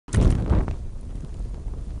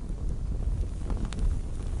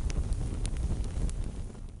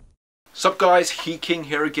Sup guys, He King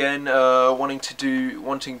here again, wanting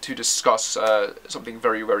to discuss something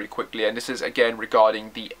very quickly, and this is again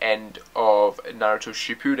regarding the end of Naruto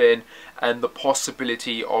Shippuden and the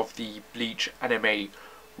possibility of the Bleach anime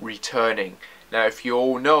returning. Now, if you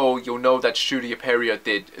all know, you'll know that Studio Pierrot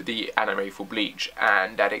did the anime for Bleach,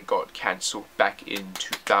 and that it got cancelled back in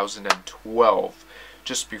 2012.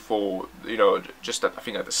 Just before, just I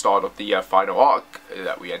think at the start of the final arc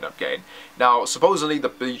that we end up getting. Now, supposedly the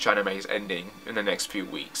Bleach anime is ending in the next few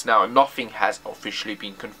weeks. Now, nothing has officially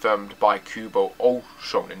been confirmed by Kubo or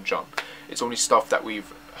Shonen Jump. It's only stuff that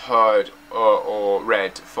we've heard or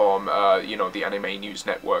read from, the Anime News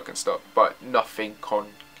Network and stuff, but nothing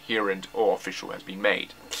coherent or official has been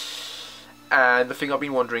made. And the thing I've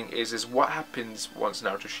been wondering is what happens once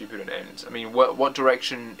Naruto Shippuden ends? I mean, what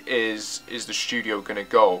direction is the studio going to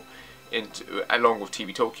go into, along with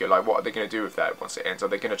TV Tokyo? Like, what are they going to do with that once it ends? Are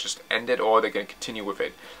they going to just end it, or are they going to continue with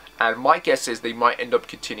it? And my guess is they might end up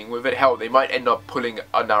continuing with it. Hell, they might end up pulling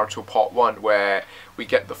a Naruto Part 1 where we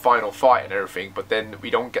get the final fight and everything, but then we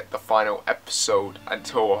don't get the final episode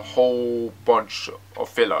until a whole bunch of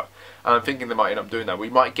filler. And I'm thinking they might end up doing that. We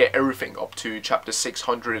might get everything up to chapter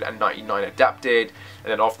 699 adapted,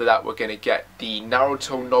 and then after that we're going to get the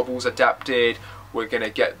Naruto novels adapted, we're going to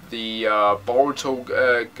get the Boruto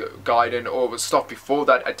Gaiden or stuff before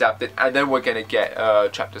that adapted, and then we're going to get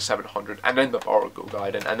chapter 700, and then the Boruto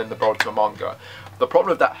Gaiden, and then the Boruto manga. The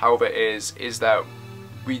problem with that, however, is that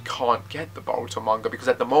we can't get the Boruto manga because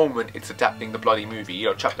at the moment it's adapting the bloody movie.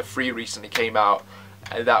 Chapter 3 recently came out,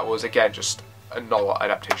 and that was again just another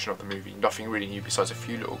adaptation of the movie. Nothing really new besides a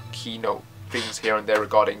few little keynote things here and there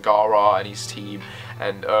regarding Gaara and his team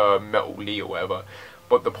and Metal Lee or whatever.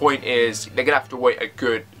 But the point is, they're gonna have to wait a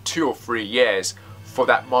good 2 or 3 years for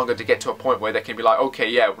that manga to get to a point where they can be like, okay,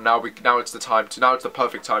 yeah, now it's the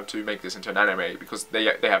perfect time to make this into an anime, because they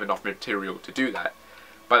have enough material to do that.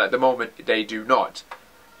 But at the moment they do not.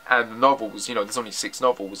 And the novels, there's only 6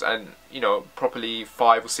 novels, and probably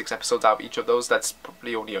 5 or 6 episodes out of each of those. That's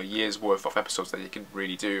probably only a year's worth of episodes that you can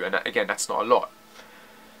really do, and again, that's not a lot.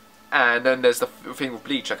 And then there's the thing with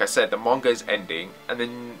Bleach. Like I said, the manga is ending, and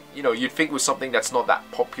then you'd think with something that's not that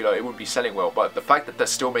popular, it wouldn't be selling well. But the fact that they're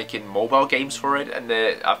still making mobile games for it, and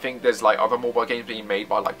I think there's like other mobile games being made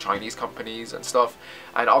by like Chinese companies and stuff,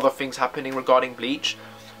 and other things happening regarding Bleach.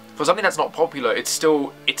 For something that's not popular, it's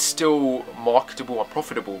still marketable and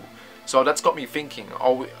profitable. So that's got me thinking,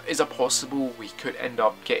 is it possible we could end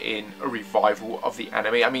up getting a revival of the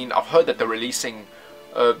anime? I mean, I've heard that they're releasing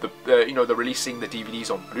they're releasing the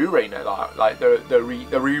DVDs on Blu-ray now. Like they're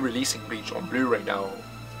re-releasing Bleach on Blu-ray now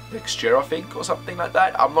next year, I think, or something like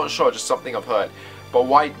that. I'm not sure, just something I've heard. But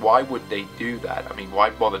why would they do that? I mean, why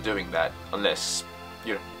bother doing that unless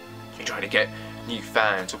you're trying to get new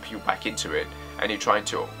fans or people back into it, and you're trying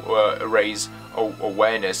to raise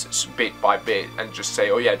awareness bit by bit and just say,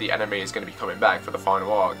 oh yeah, the anime is going to be coming back for the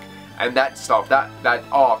final arc. And that stuff, that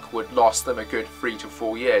arc would last them a good 3 to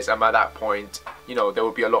 4 years, and by that point, there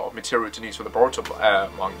would be a lot of material to use for the Boruto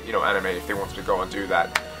anime if they wanted to go and do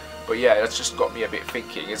that. But yeah, that's just got me a bit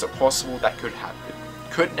thinking, is it possible that could happen?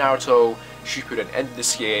 Could Naruto Shippuden end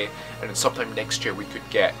this year, and then sometime next year we could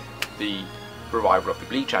get the revival of the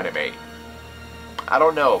Bleach anime? I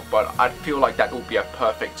don't know, but I feel like that would be a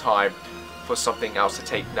perfect time for something else to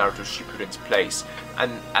take Naruto Shippuden's place,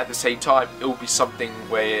 and at the same time it will be something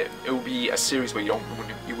where it will be a series where you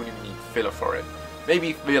wouldn't even need filler for it.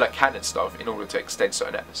 Maybe filler canon stuff in order to extend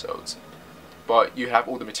certain episodes, but you have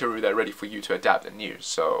all the material there ready for you to adapt and use.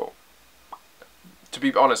 So to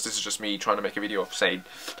be honest, this is just me trying to make a video of saying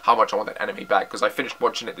how much I want that anime back, because I finished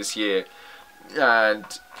watching it this year, and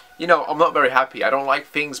I'm not very happy. I don't like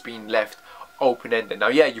things being left open-ended. Now,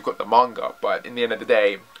 yeah, you've got the manga, but in the end of the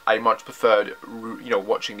day, I much preferred,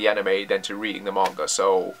 watching the anime than to reading the manga.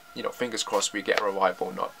 So, fingers crossed we get a revival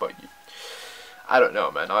or not. But I don't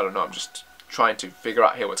know, man. I don't know. I'm just trying to figure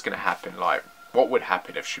out here what's going to happen. Like, what would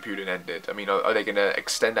happen if Shippuden ended? I mean, are they going to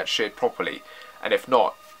extend that shit properly? And if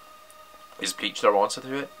not, is Bleach their answer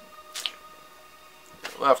to it?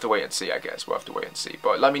 We'll have to wait and see, I guess. We'll have to wait and see.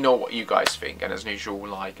 But let me know what you guys think. And as usual,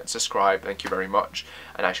 like and subscribe. Thank you very much.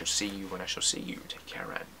 And I shall see you when I shall see you. Take care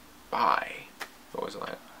and bye. Always like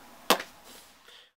that.